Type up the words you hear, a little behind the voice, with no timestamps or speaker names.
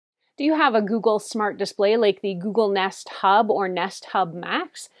Do you have a Google Smart Display like the Google Nest Hub or Nest Hub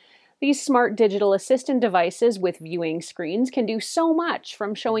Max? These smart digital assistant devices with viewing screens can do so much,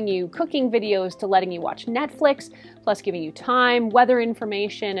 from showing you cooking videos to letting you watch Netflix, plus giving you time, weather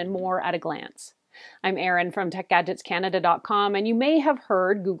information, and more at a glance. I'm Erin from techgadgetscanada.com, and you may have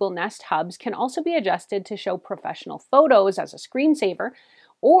heard Google Nest Hubs can also be adjusted to show professional photos as a screensaver,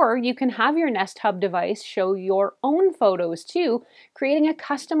 or you can have your Nest Hub device show your own photos too, creating a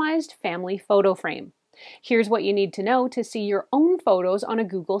customized family photo frame. Here's what you need to know to see your own photos on a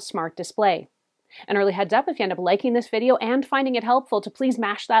Google Smart Display. An early heads up, if you end up liking this video and finding it helpful, to please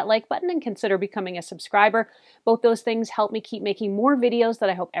mash that like button and consider becoming a subscriber. Both those things help me keep making more videos that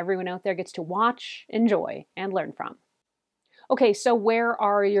I hope everyone out there gets to watch, enjoy, and learn from. Okay, so where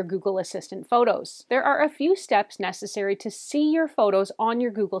are your Google Assistant photos? There are a few steps necessary to see your photos on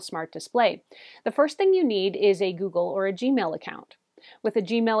your Google Smart Display. The first thing you need is a Google or a Gmail account. With a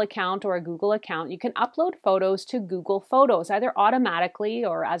Gmail account or a Google account, you can upload photos to Google Photos, either automatically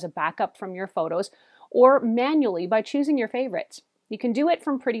or as a backup from your photos, or manually by choosing your favorites. You can do it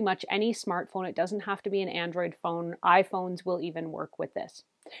from pretty much any smartphone. It doesn't have to be an Android phone. iPhones will even work with this.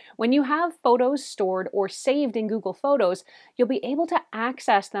 When you have photos stored or saved in Google Photos, you'll be able to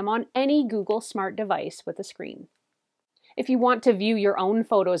access them on any Google Smart device with a screen. If you want to view your own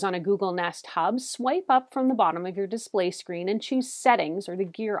photos on a Google Nest Hub, swipe up from the bottom of your display screen and choose Settings or the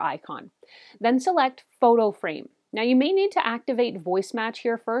gear icon. Then select Photo Frame. Now you may need to activate Voice Match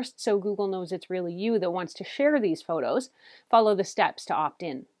here first so Google knows it's really you that wants to share these photos. Follow the steps to opt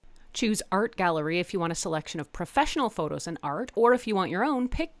in. Choose Art Gallery if you want a selection of professional photos and art, or if you want your own,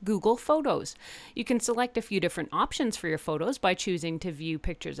 pick Google Photos. You can select a few different options for your photos by choosing to view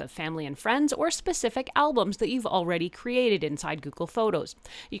pictures of family and friends or specific albums that you've already created inside Google Photos.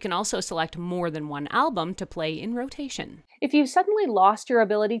 You can also select more than one album to play in rotation. If you've suddenly lost your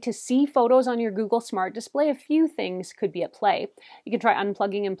ability to see photos on your Google Smart Display, a few things could be at play. You can try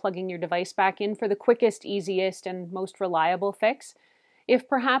unplugging and plugging your device back in for the quickest, easiest, and most reliable fix. If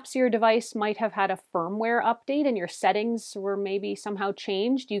perhaps your device might have had a firmware update and your settings were maybe somehow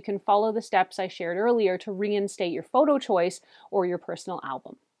changed, you can follow the steps I shared earlier to reinstate your photo choice or your personal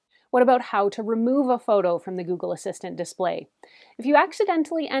album. What about how to remove a photo from the Google Assistant display? If you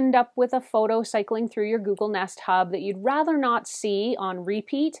accidentally end up with a photo cycling through your Google Nest Hub that you'd rather not see on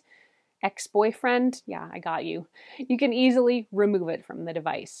repeat, ex-boyfriend, yeah, I got you. You can easily remove it from the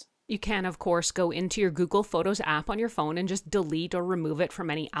device. You can, of course, go into your Google Photos app on your phone and just delete or remove it from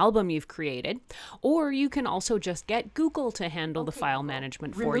any album you've created. Or you can also just get Google to handle the file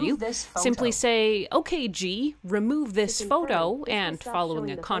management for you. Simply say, "Okay, G, remove this photo," and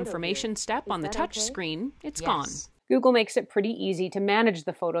following a confirmation step on the touch screen, it's gone. Google makes it pretty easy to manage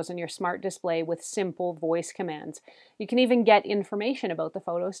the photos on your smart display with simple voice commands. You can even get information about the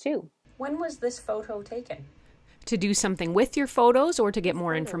photos too. When was this photo taken? To do something with your photos or to get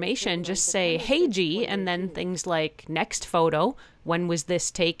more information, just say, "Hey G," and then things like next photo, when was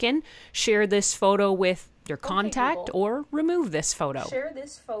this taken, share this photo with your contact, or remove this photo. Share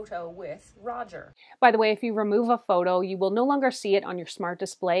this photo with Roger. By the way, if you remove a photo, you will no longer see it on your smart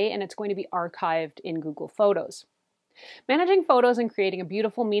display and it's going to be archived in Google Photos. Managing photos and creating a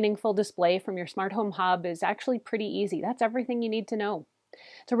beautiful, meaningful display from your smart home hub is actually pretty easy. That's everything you need to know.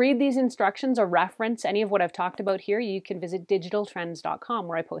 To read these instructions or reference any of what I've talked about here, you can visit digitaltrends.com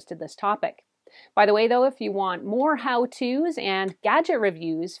where I posted this topic. By the way, though, if you want more how-tos and gadget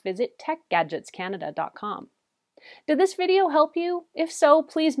reviews, visit techgadgetscanada.com. Did this video help you? If so,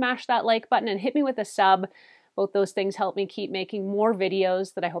 please mash that like button and hit me with a sub. Both those things help me keep making more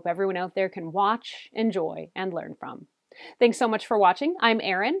videos that I hope everyone out there can watch, enjoy, and learn from. Thanks so much for watching. I'm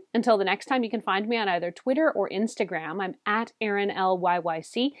Erin. Until the next time, you can find me on either Twitter or Instagram. I'm at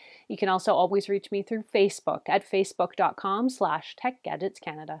ErinLYYC. You can also always reach me through Facebook at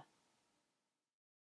facebook.com/techgadgetscanada.